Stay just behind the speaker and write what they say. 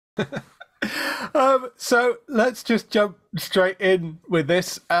So let's just jump straight in with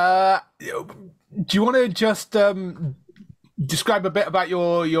this. Do you want to just describe a bit about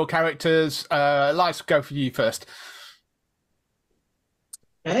your characters? Let's go for you first.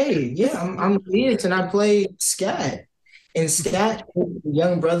 Hey, yeah, I'm Felix and I play Scat. And Scat, the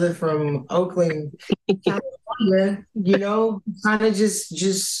young brother from Oakland, California, kind of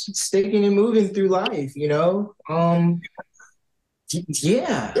just sticking and moving through life, yeah,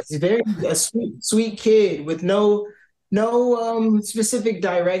 he's very a sweet kid with no specific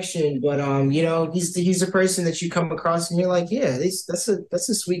direction, but he's a person that you come across and you're like, yeah, that's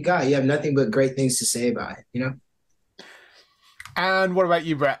a sweet guy. You have nothing but great things to say about it. And what about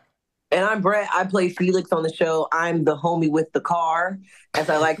you, Brett? And I'm Brett. I play Felix on the show. I'm the homie with the car, as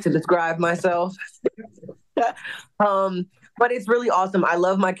I like to describe myself. But it's really awesome. I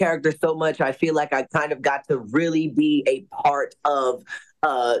love my character so much. I feel like I kind of got to really be a part of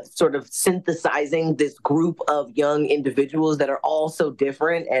sort of synthesizing this group of young individuals that are all so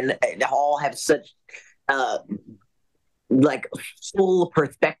different and all have such like full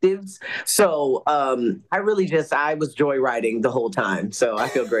perspectives. So I was joyriding the whole time. So I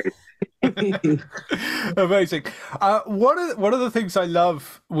feel great. Amazing. One of the things I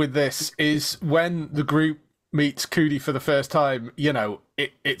love with this is when the group meets Cootie for the first time,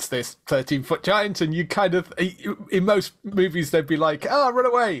 it's this 13-foot giant, and you kind of, in most movies, they'd be like, oh, run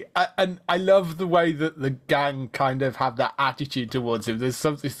away. And I love the way that the gang kind of have that attitude towards him. There's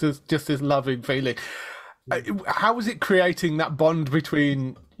just this loving feeling. How was it creating that bond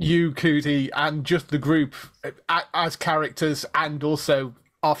between you, Cootie, and just the group as characters and also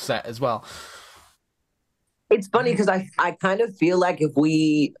Offset as well? It's funny because I kind of feel like if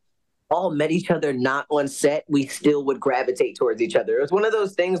we all met each other not on set, we still would gravitate towards each other. It was one of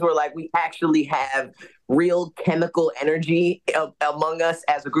those things where like we actually have real chemical energy among us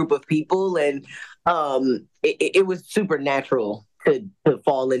as a group of people, and it was supernatural to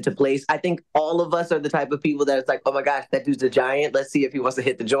fall into place. I think all of us are the type of people that it's like, oh my gosh, that dude's a giant. Let's see if he wants to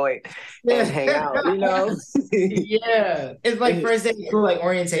hit the joint and hang out, Yeah. It's like first day of school, like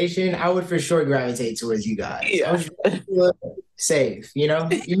orientation, I would for sure gravitate towards you guys. Yeah. I would feel safe, You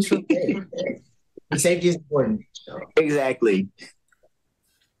just feel safe. And safety is important. So. Exactly.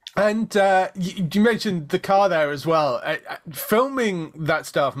 And you mentioned the car there as well. Filming that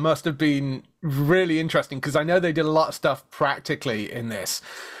stuff must have been really interesting because I know they did a lot of stuff practically in this.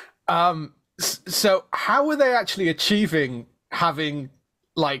 So how were they actually achieving having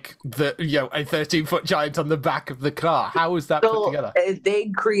like a 13-foot giant on the back of the car? How was that put together? They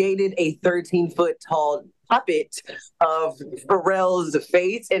created a 13-foot tall puppet of Pharrell's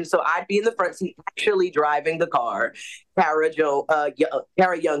face, and so I'd be in the front seat actually driving the car. Tara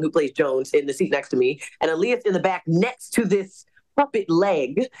Young, who plays Jones, in the seat next to me, and Allius in the back next to this puppet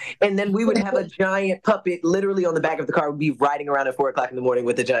leg, and then we would have a giant puppet literally on the back of the car. We'd be riding around at 4 o'clock in the morning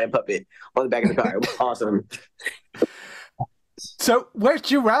with a giant puppet on the back of the car. It was awesome. So where's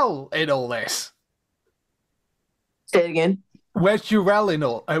Jharrel in all this? Say it again. Where's Jharrel in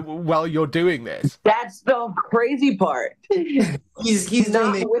all while you're doing this? That's the crazy part. He's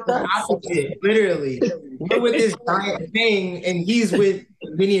doing the opposite, literally. We're with this giant thing, and he's with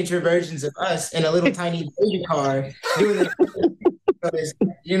miniature versions of us in a little tiny baby car doing this.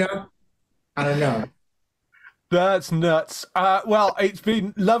 I don't know. That's nuts. Well, it's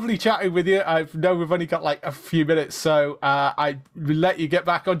been lovely chatting with you. I know we've only got like a few minutes, so I will let you get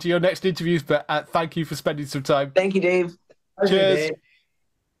back onto your next interviews, but thank you for spending some time. Thank you, Dave. Cheers.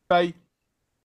 Bye.